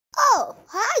Oh,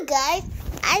 hi guys.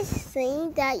 I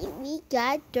think that we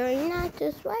got 39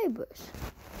 subscribers.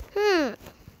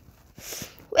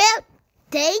 Well,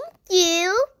 thank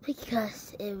you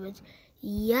because it was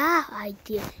your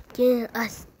idea getting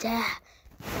us that.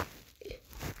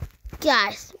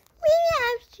 Guys, let me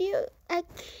ask you a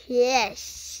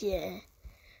question.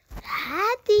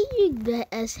 How did you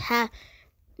let us have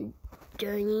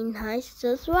 39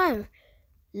 subscribers?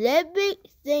 Let me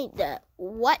think that.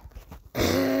 What?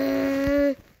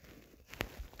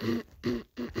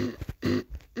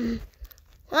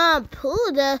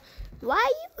 Pooda, why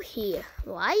are you here?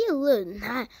 Why are you little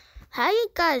nice? How you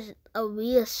guys a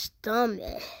real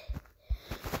stomach?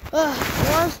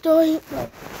 One story.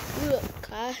 Look,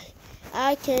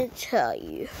 I can tell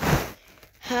you.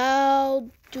 How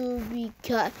do we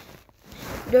got?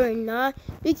 They're not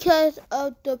because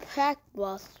of the pack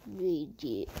boss we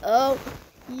did. Oh,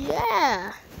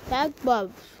 yeah, pack boss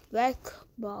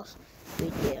we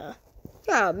did.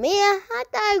 Oh man, I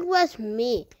thought it was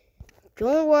me.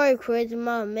 Don't worry, Crazy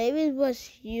Mom. Maybe it was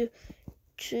you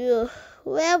too.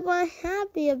 Well, I'm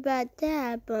happy about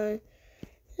that, but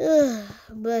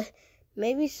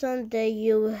maybe someday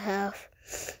you will have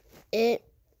it.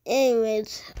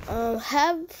 Anyways,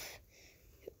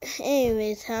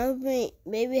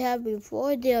 maybe happy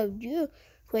 4 day of you,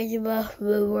 Crazy Mom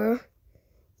River.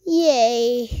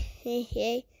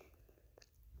 Yay!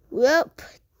 Well,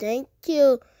 thank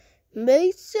you.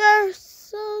 Make sure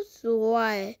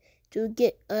subscribe to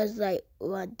get us like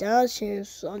 1,000 or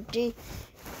something.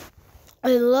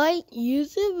 And like,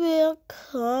 use the video,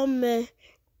 comment,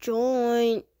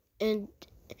 join, and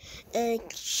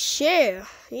share.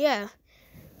 Yeah.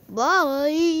 Bye.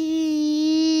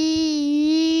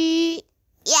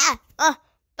 Yeah.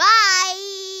 Bye.